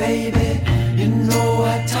there, baby. You know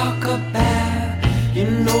I talk about, you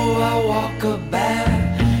know I walk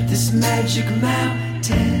about this magic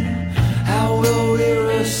mountain. How will we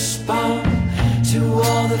respond to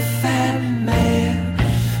all the fat man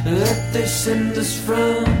that they send us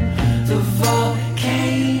from the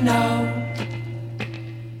volcano?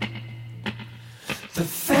 The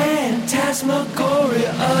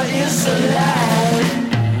Phantasmagoria is alive.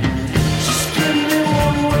 Just give me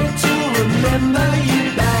one way to remember you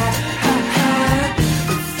by.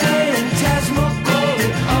 The Phantasmagoria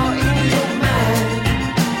are in your mind.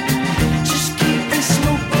 Just keep this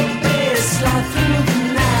slow bass slide through the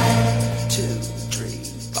night. 2, 3,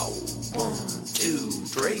 4, 1, 2,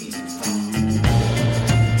 3, 4.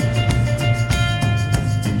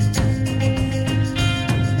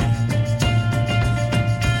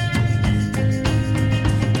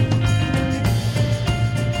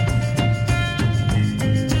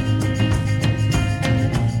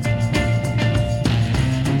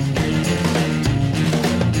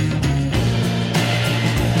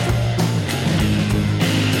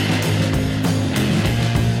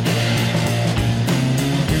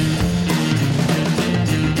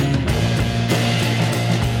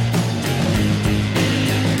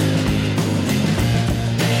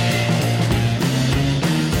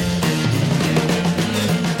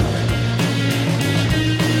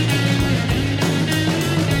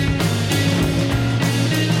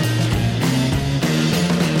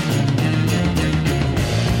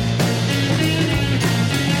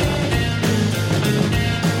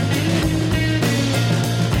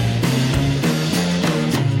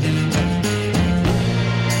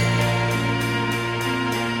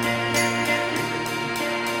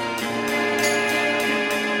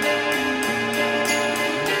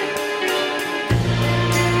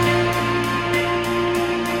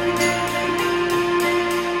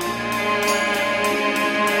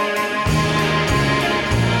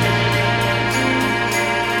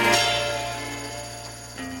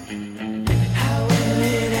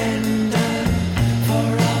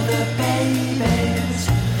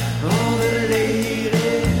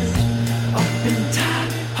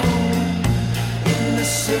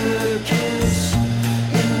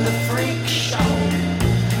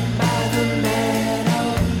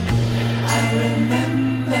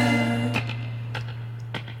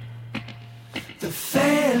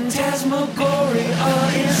 Phantasmagoria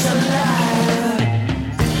is alive.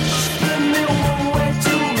 Just give me one way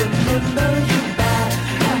to remember you by.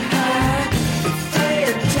 The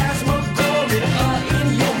phantasmagoria in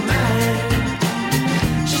your mind.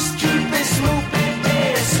 Just keep it smooth, baby,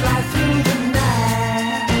 slide through the night.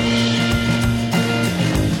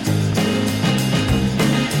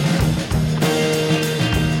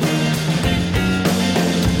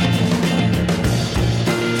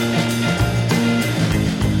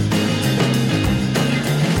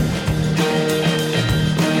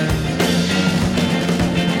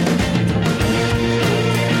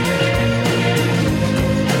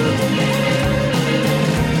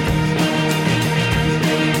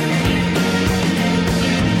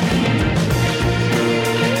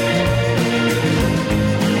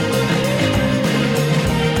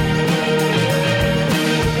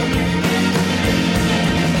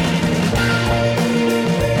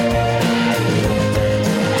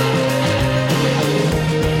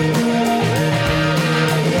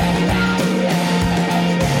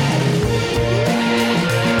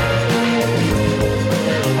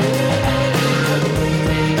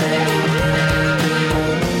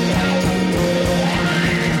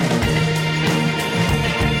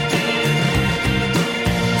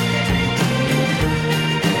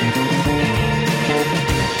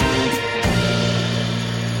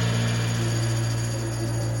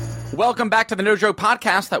 Welcome back to the No Joke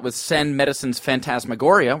Podcast. That was Sen Medicine's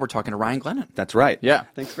Phantasmagoria. We're talking to Ryan Glennan. That's right. Yeah.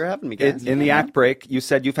 Thanks for having me, guys. In the act break, you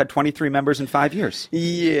said you've had 23 members in 5 years.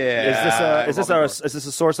 Yeah. Is this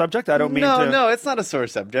a sore subject? I don't mean no, to. No, it's not a sore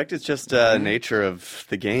subject. It's just nature of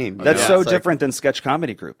the game. That's Yeah. so It's like- different than sketch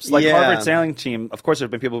comedy groups. Like Yeah. Harvard Sailing Team, of course, there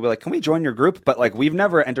have been people who be like, can we join your group? But like, we've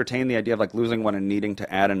never entertained the idea of like losing one and needing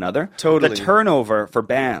to add another. Totally. The turnover for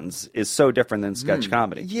bands is so different than sketch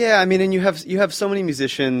comedy. Yeah, I mean, and you have so many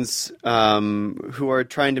musicians who are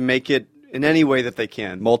trying to make it in any way that they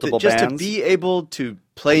can. Multiple just bands. to be able to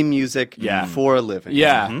play music for a living.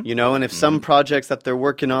 Yeah. You know, and if some projects that they're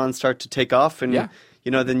working on start to take off and Yeah. you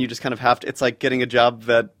know, then you just kind of have to. It's like getting a job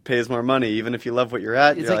that pays more money, even if you love what you're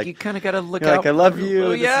at. It's you're like you kind of got to look you're out. like, I love you. Oh,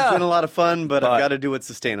 This yeah. has been a lot of fun, but I've got to do what's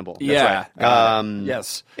sustainable. Yeah.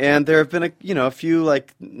 Yes. And there have been a few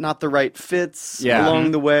like not the right fits Yeah. along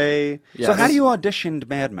the way. So how do you audition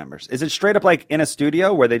band members? Is it straight up like in a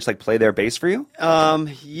studio where they just like play their bass for you?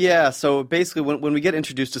 Yeah, so basically when we get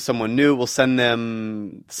introduced to someone new, we'll send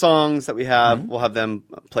them songs that we have. We'll have them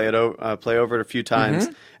play over it a few times,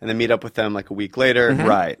 and then meet up with them like a week later.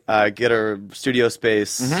 Right. Get our studio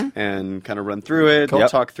space and kind of run through it,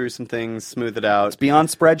 talk through some things, smooth it out. Beyond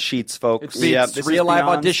spreadsheets, folks. Yeah, It's this real is live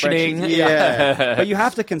beyond auditioning. spreadsheets. Yeah. But you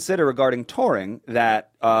have to consider regarding touring that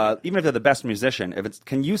even if they're the best musician,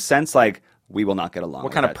 can you sense like we will not get along? What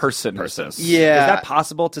with kind of that person is this? Yeah. Is that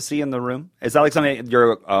possible to see in the room? Is that like something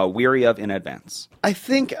you're weary of in advance? I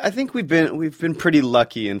think we've been pretty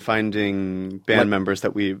lucky in finding band members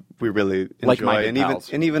that we really enjoy, Like-minded and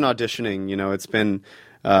pals. even auditioning. You know, it's been.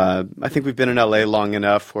 I think we've been in LA long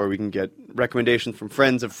enough where we can get recommendations from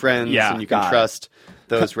friends of friends, Yeah, and you can God. trust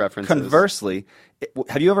those references. Conversely,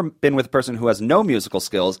 have you ever been with a person who has no musical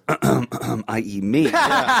skills, i.e. me,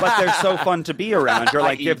 but they're so fun to be around, you're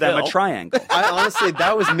like, I.e. give them a Bill. triangle. I honestly,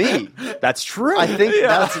 that was me. That's true. I think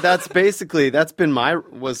that's been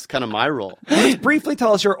was kind of my role. Let's briefly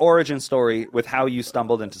tell us your origin story with how you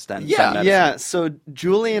stumbled into STEM. Yeah. So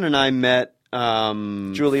Julian and I met.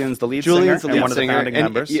 Julian's the lead Julian's singer the lead and one of the singer founding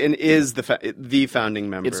members. and is the founding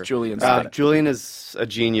member. It's Julian's thing. Julian is a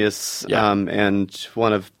genius and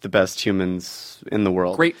one of the best humans in the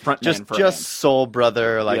world. Great frontman just for a band. soul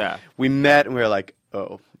brother. Like Yeah. we met and we were like,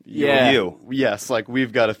 oh. Yeah. Yes, like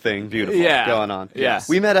we've got a thing beautiful Yeah. going on. Yes.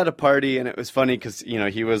 We met at a party and it was funny because,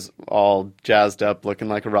 he was all jazzed up looking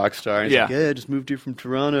like a rock star. And he's Yeah. like, yeah, I just moved here from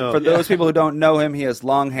Toronto. For those people who don't know him, he has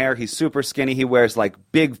long hair. He's super skinny. He wears like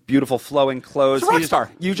big, beautiful, flowing clothes. He's a rock He's- star.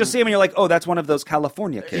 You just see him and you're like, oh, that's one of those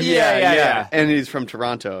California kids. Yeah. And he's from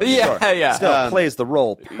Toronto. Yeah, yeah. Still plays the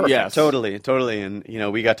role perfect. Yes. Totally. And,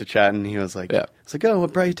 we got to chat and he was like, it's like, oh,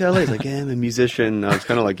 what brought you to LA? He's like, yeah, I'm a musician. I was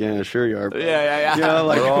kind of like, yeah, sure you are. Bro. Yeah.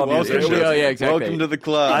 Like, We're all welcome, musicians. Yeah, exactly. welcome to the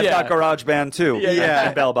club. I've Yeah. got Garage Band too. Yeah,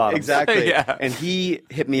 and Bell Bottoms. Exactly. Yeah. And he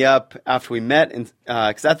hit me up after we met, and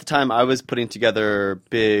because at the time I was putting together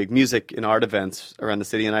big music and art events around the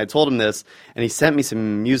city, and I told him this, and he sent me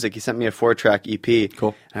some music. He sent me a 4-track EP.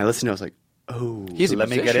 Cool. And I listened to it. I was like, oh, He's a Let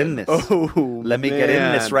me get musician. in this. oh, Let me get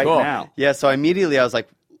in this right Cool. now. Yeah. So immediately I was like,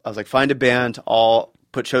 find a band. I'll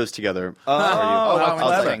put shows together. Oh, how how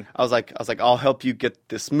exciting. clever. I was like, I'll help you get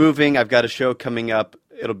this moving. I've got a show coming up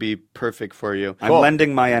it'll be perfect for you. I'm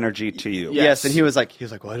lending my energy to you. Yes, and he was like,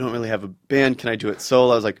 well, I don't really have a band. Can I do it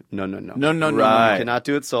solo? I was like, no. Right. You cannot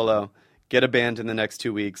do it solo. Get a band in the next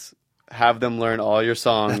 2 weeks. Have them learn all your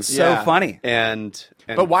songs. That's so funny. And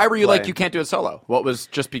but why were you play. like, you can't do it solo? What was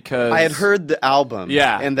just because I had heard the album,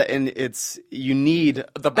 and it's you need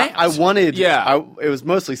the band. I wanted, it was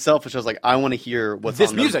mostly selfish. I was like, I want to hear what's this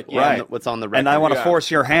on music, what's on the record, And I want to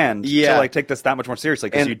force your hand to like take this that much more seriously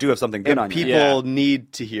because you do have something good and on you. people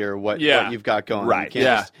need to hear what you've got going. Right. You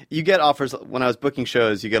can't you get offers when I was booking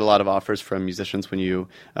shows. You get a lot of offers from musicians when you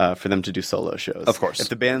for them to do solo shows. Of course, if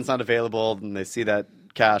the band's not available and they see that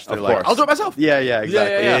cash, they're like, I'll do it myself. Yeah,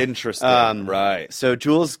 exactly. Yeah. Interesting. Right. So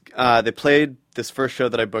Jules, they played this first show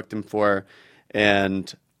that I booked him for,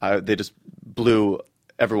 and they just blew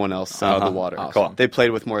everyone else out of the water. Awesome. Cool. They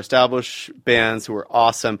played with more established bands who were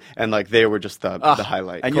awesome, and like they were just the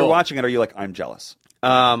highlight. And you're watching it, are you like, I'm jealous?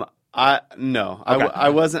 I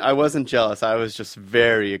wasn't. I wasn't jealous. I was just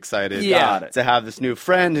very excited to have this new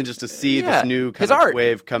friend and just to see this new kind of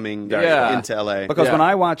wave coming into LA. Because when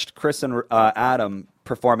I watched Chris and Adam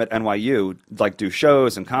perform at NYU, like do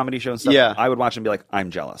shows and comedy shows and stuff, I would watch and be like, I'm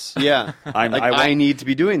jealous. Yeah. I need to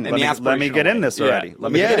be doing this. Let me get in this already.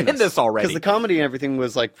 Let me get in this already. Because the comedy and everything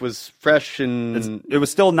was fresh and it was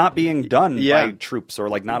still not being done by troops or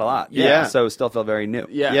like not a lot. So it still felt very new.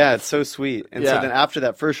 Yeah, it's so sweet. And so then after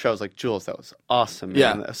that first show, I was like, Jules, that was awesome.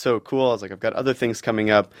 Man. That was so cool. I was like, I've got other things coming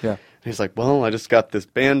up. Yeah. And he's like, well, I just got this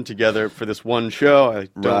band together for this one show. I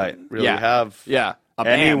don't really have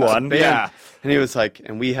anyone. Band. And he was like,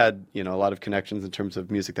 and we had, a lot of connections in terms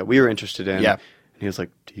of music that we were interested in. Yeah. And he was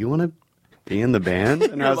like, do you want to be in the band?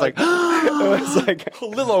 And I was like,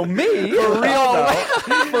 little old me.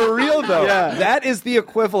 For real though. Yeah. That is the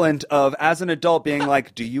equivalent of, as an adult, being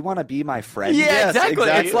like, do you want to be my friend? Yeah, exactly.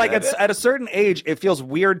 It's like, at a certain age, it feels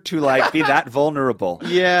weird to like be that vulnerable.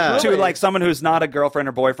 To like someone who's not a girlfriend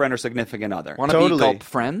or boyfriend or significant other. Want to be called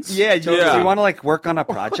friends? Yeah, totally. Do you want to like work on a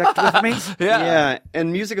project with me? Yeah.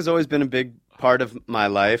 And music has always been a big part of my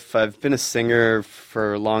life. I've been a singer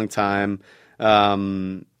for a long time.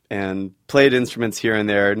 And played instruments here and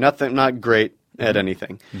there. Not great at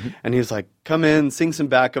anything. And he was like, come in, sing some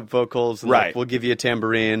backup vocals, and we'll give you a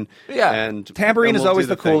tambourine. Yeah. And tambourine is we'll always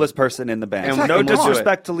the coolest person in the band. And no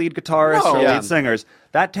disrespect to lead guitarists or lead singers.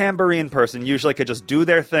 That tambourine person usually could just do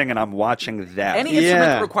their thing, and I'm watching that. Any instrument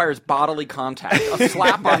that requires bodily contact, a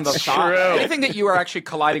slap on the thigh, anything that you are actually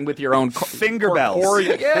colliding with your own finger bells.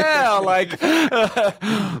 Like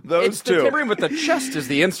those two. The tambourine with the chest is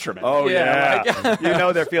the instrument. Oh yeah, you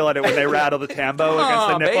know they're feeling it when they rattle the tambo against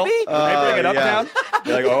the nipple. Baby? They bring it up now.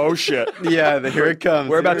 You're like, oh shit. Yeah, here it comes.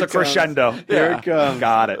 We're about to crescendo. Here it comes.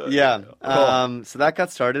 Got it. Yeah. Cool. So that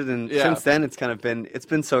got started, and since then it's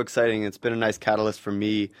been so exciting. It's been a nice catalyst for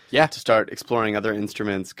me to start exploring other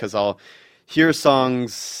instruments, because I'll hear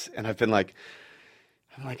songs and I'm like,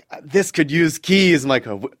 this could use keys. I'm like,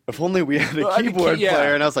 if only we had a keyboard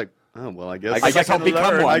player. And I was like, oh well, I guess I'll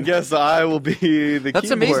become one. I guess I will be the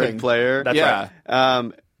keyboard player. That's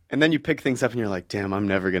right. And then you pick things up and you're like, damn, I'm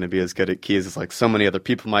never going to be as good at keys as like so many other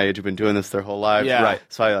people my age who've been doing this their whole lives. Yeah. Right.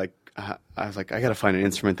 So I was like, I got to find an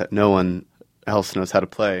instrument that no one else knows how to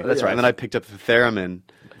play. That's right. And then I picked up the theremin.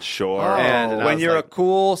 Sure. And when you're a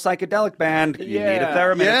cool psychedelic band, you need a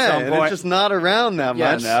theremin at some point. And it's just not around that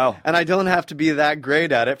much. No. And I don't have to be that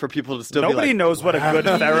great at it for people to still be like... Nobody knows what a good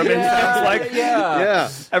theremin sounds like. Yeah.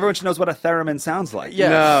 Everyone knows what a theremin sounds like. Yes.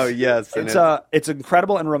 No, yes. It's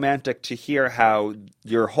incredible and romantic to hear how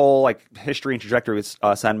your whole history and trajectory with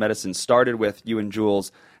Sound Medicine started with you and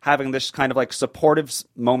Jules having this kind of supportive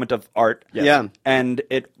moment of art. Yes. Yeah. And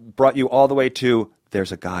it brought you all the way to...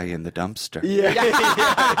 There's a guy in the dumpster.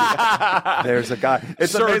 There's a guy.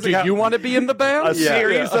 It's Sir, amazing do you want to be in the band? A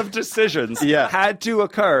series of decisions had to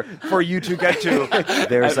occur for you to get to,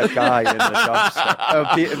 there's a guy in the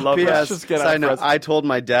dumpster. P.S. Side note, I told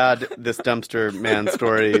my dad this dumpster man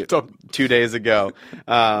story 2 days ago.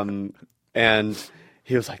 And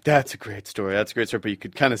he was like, that's a great story. That's a great story. But you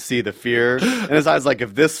could kind of see the fear in his eyes. Like,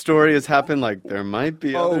 if this story has happened, there might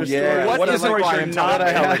be other stories. What is story you're not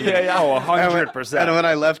telling? Oh, 100%. And when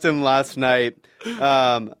I left him last night, they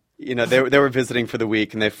were visiting for the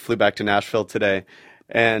week, and they flew back to Nashville today.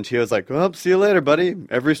 And he was like, well, see you later, buddy.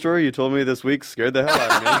 Every story you told me this week scared the hell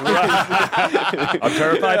out of me. I'm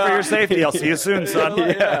terrified for your safety. I'll see you soon, son.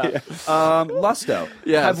 Lusto,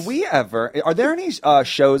 have we ever... Are there any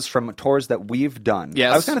shows from tours that we've done?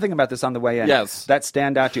 Yes. I was kind of thinking about this on the way in. Yes. That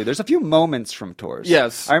stand out to you. There's a few moments from tours.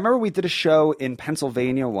 Yes. I remember we did a show in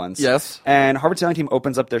Pennsylvania once. Yes. And Harvard Sailing Team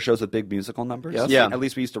opens up their shows with big musical numbers. Yes. Yeah. At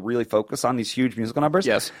least we used to really focus on these huge musical numbers.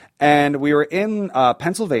 Yes. And we were in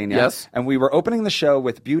Pennsylvania. Yes. And we were opening the show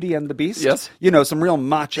with Beauty and the Beast. Yes. You know, some real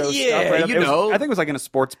macho Yeah, stuff. Right? you know. I think it was like in a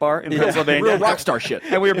sports bar in Pennsylvania. Real rock star shit.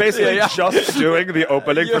 And we were basically just doing the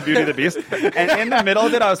opening for Beauty and the Beast. And in the middle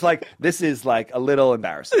of it, I was like, this is like a little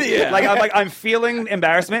embarrassing. Yeah. I'm feeling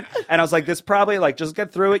embarrassment. And I was like, this probably, like, just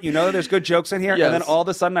get through it. You know, there's good jokes in here. Yes. And then all of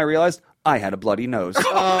a sudden I realized I had a bloody nose. And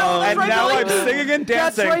right, now Billy. I'm singing and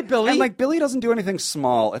That's dancing. right, Billy. And like, Billy doesn't do anything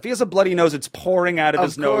small. If he has a bloody nose, it's pouring out of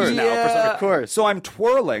his nose now. Yeah. For some Of course. So I'm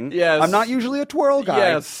twirling. Yes. I'm not usually a twirl guy.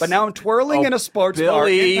 Yes. But now I'm twirling Oh, in a sports bar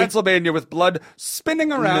Billy. in Pennsylvania with blood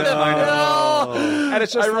spinning around my nose. And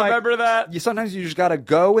it's just I remember that. Sometimes you just got to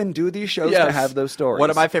go and do these shows to have those stories. One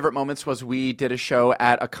of my favorite moments was we did a show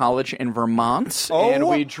at a college in Vermont, Oh, and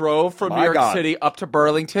we drove from my New York God. City up to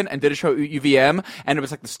Burlington and did a show at UVM, and it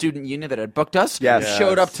was like the student union that had booked us. Yes. We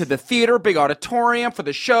showed up to the theater, big auditorium for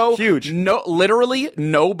the show. Huge. No, literally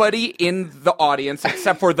nobody in the audience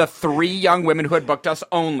except for the 3 young women who had booked us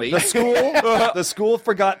only. The school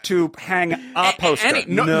forgot to hang a poster.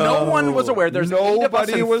 No one was aware. There's 8 of us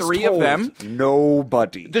Nobody and was 3 told. of them.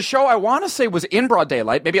 Nobody. The show, I want to say, was in broad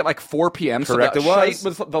daylight, maybe at like 4 p.m. Correct, So it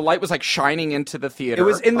was. the light was like shining into the theater. It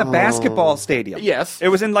was in the basketball stadium. Yes. It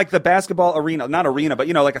was in like the basketball arena. Not arena, but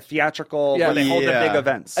you know, like a theatrical where they hold the big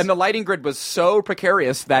events. And the lighting grid was so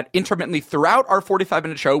precarious that intermittently throughout our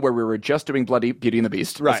 45-minute show, where we were just doing Bloody Beauty and the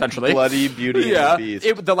Beast, essentially. Bloody Beauty and the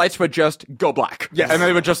Beast. The lights would just go black. Yes. And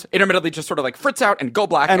they would just intermittently just sort of like fritz out and go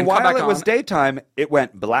black and, and come while back it was on. daytime, it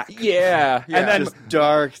went black. Yeah. And then just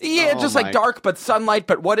dark. Yeah, Oh just my- like dark, but sunlight.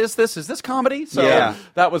 But what is this? Is this comedy? So Yeah.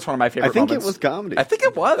 that was one of my favorite I think moments. it was comedy. I think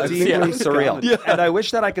it was. deeply Yeah. surreal. Yeah. And I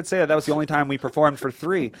wish that I could say that was the only time we performed for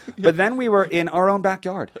 3. But then we were in our own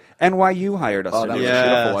backyard. NYU hired us. Oh, to that do was it. a Yes.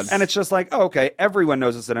 beautiful one. And it's just like, oh, okay, everyone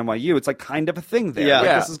knows us at NYU. It's like kind of a thing there. Yeah. Like,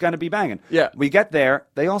 Yeah. this is going to be banging. Yeah. We get there.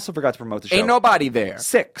 They also forgot to promote the show. Ain't nobody there.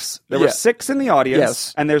 6. There were Yeah. 6 in the audience,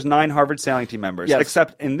 Yes. and there's 9 Harvard sailing team members. Yes.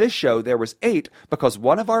 Except in this show, there was 8 because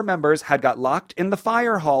one of our members had got locked in the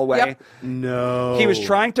fire hallway. Yep. No. He was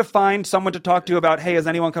trying to find someone to talk to about, hey, is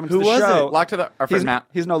anyone coming to Who the was show? it? Locked to our friend He's, Matt.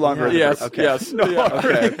 he's no longer in the Yes. group. Yes. No. Yeah.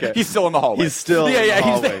 Okay. He's still in the hallway. He's still Yeah. in the Yeah. He's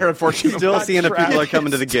hallway. there. Unfortunately, Still Not seeing if people are trapped.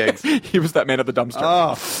 coming to the gigs. He was that man at the dumpster.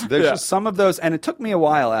 Oh, there's Yeah. just some of those, and it took me a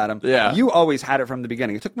while, Adam. Yeah. You always had it from the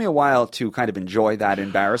beginning. It took me a while to kind of enjoy that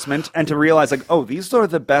embarrassment and to realize, like, oh, these are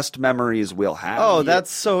the best memories we'll have. Oh,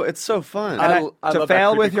 it's so fun. And I to love that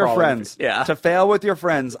fail creepy with your crawling. friends. Yeah. To fail with your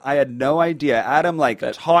friends, I had no idea. Adam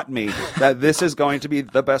taught me that this is going to be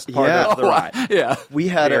the best part Yeah. of the ride. Yeah. We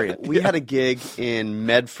had Period. a gig in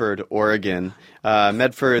Medford, Oregon.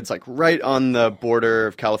 Medford's like right on the border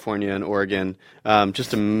of California and Oregon.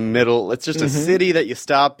 Just a middle. It's just a city that you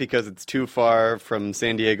stop because it's too far from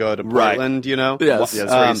San Diego to Right. Portland. You know. Yes.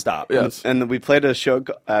 That's where you stop. Yes. And we played a show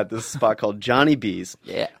at this spot called Johnny B's.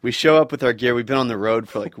 Yeah. We show up with our gear. We've been on the road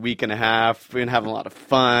for like a week and a half. We've been having a lot of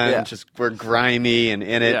fun. Yeah. Just we're grimy and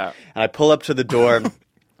in it. Yeah. And I pull up to the door.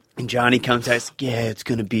 And Johnny comes out. He's like, yeah, it's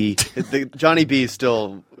gonna be. Johnny B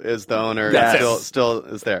still is the owner. Yes. Still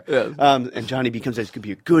is there. Yes. And Johnny B comes out. It's gonna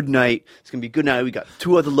be a good night. It's gonna be a good night. We got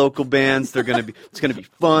 2 other local bands. It's gonna be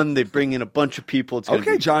fun. They bring in a bunch of people. It's gonna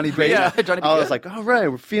Okay, be Johnny B. great. Yeah, Johnny B, I was yeah. like, all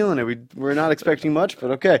right, we're feeling it. We're not expecting much,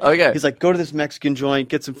 but okay. Okay. He's like, go to this Mexican joint,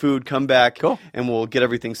 get some food, come back, Cool. and we'll get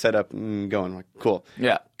everything set up and going. I'm like, cool.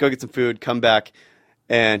 Yeah. Go get some food, come back,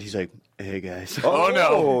 and he's like, hey guys. Oh,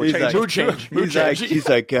 no. He's change. like- Mood change. Mood He's like, change. he's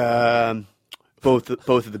like, both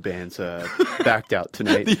of the bands backed out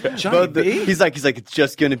tonight. Johnny B? He's like, it's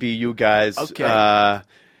just gonna be you guys. Okay.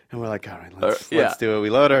 And we're like, all right, let's do it.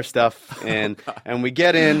 We load our stuff and we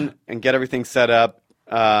get in and get everything set up.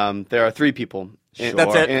 There are 3 people.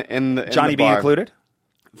 That's it. In Johnny the B bar. included?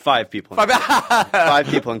 5 people. 5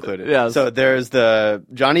 people included. Yes. So there's the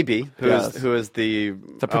Johnny B, Yes. who is the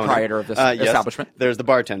proprietor of this yes. establishment. There's the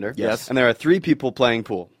bartender. Yes. And there are 3 people playing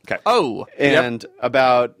pool. Okay. Oh. And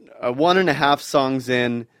about 1.5 songs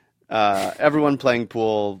in, everyone playing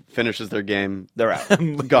pool finishes their game. They're out.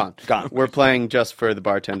 Gone. Gone. We're playing just for the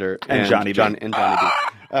bartender And Johnny B. And Johnny B.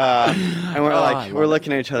 And we're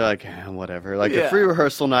looking at each other like, whatever. Like a free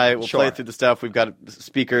rehearsal night. We'll play through the stuff. We've got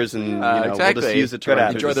speakers and we'll exactly. just use it to Good run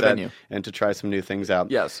attitude. through Enjoy the set venue. and to try some new things out.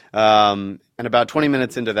 Yes. And about 20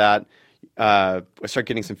 minutes into that, I start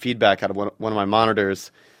getting some feedback out of one of my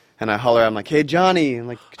monitors, and I holler. I'm like, "Hey, Johnny! I'm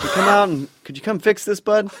like, could you come out and could you come fix this,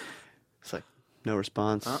 bud?" It's like, no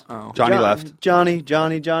response. Johnny left. Johnny,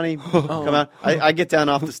 come out. I get down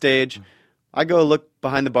off the stage. I go look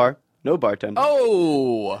behind the bar. No bartender.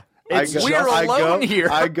 Oh. We're alone here.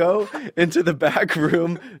 I go into the back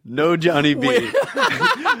room, no Johnny B.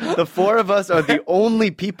 The four of us are the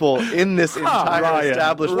only people in this entire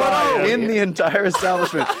establishment. In the entire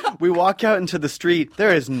establishment. We walk out into the street.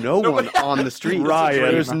 There is no one on the street.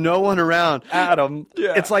 There's no one around. Adam,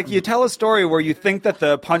 it's like you tell a story where you think that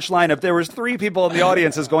the punchline of there was 3 people in the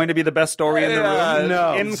audience is going to be the best story in the room.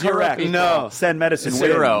 No. Incorrect. No. Send Medicine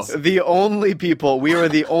 0. wins. The only people, we are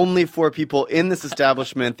the only 4 people in this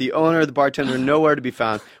establishment. The owner, the bartender, nowhere to be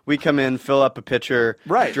found. We come in, fill up a pitcher,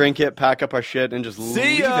 drink it, pack up our shit, and just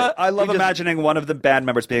leave it. I love imagining one of the band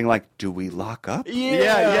members being like, do we lock up?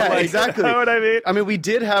 Yeah, exactly. You know what I mean? I mean, we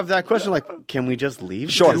did have that question, like, can we just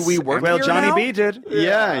leave? Sure. Do we work Well, here Johnny now? B did.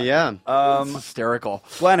 Yeah. It's hysterical.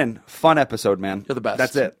 Glennan, fun episode, man. You're the best.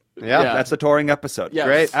 That's it. Yeah. That's the touring episode. Yes.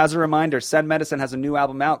 Great. As a reminder, Send Medicine has a new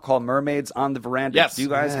album out called Mermaids on the Veranda. Yes. Do you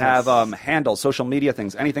guys have handles, social media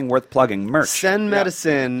things, anything worth plugging? Merch? Send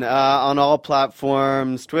Medicine on all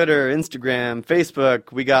platforms, Twitter, Instagram,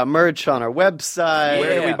 Facebook. We got merch on our website.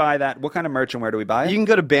 Where do we buy that? What kind of merch and where do we buy it? You can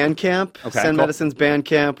go to Bandcamp, Okay, Send cool. Medicine's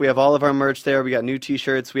Bandcamp. We have all of our merch there. We got new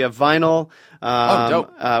T-shirts. We have vinyl.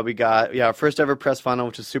 Dope. We got our first ever press vinyl,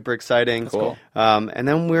 which is super exciting. Cool. And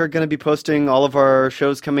then we're going to be posting all of our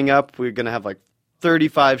shows coming up. We're going to have like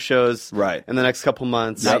 35 shows in the next couple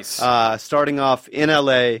months. Nice. Starting off in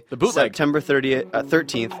LA, The Bootleg. September 13th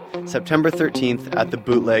at the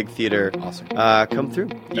Bootleg Theater. Awesome. Come through.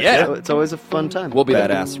 Yeah. It's always a fun time. We'll be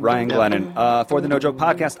badass. Ryan Glennan. For the No Joke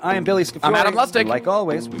Podcast, I am Billy Scafiori. I'm Adam Lustig. Like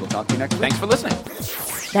always, we will talk to you next week. Thanks for listening.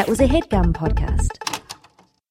 That was a HeadGum podcast.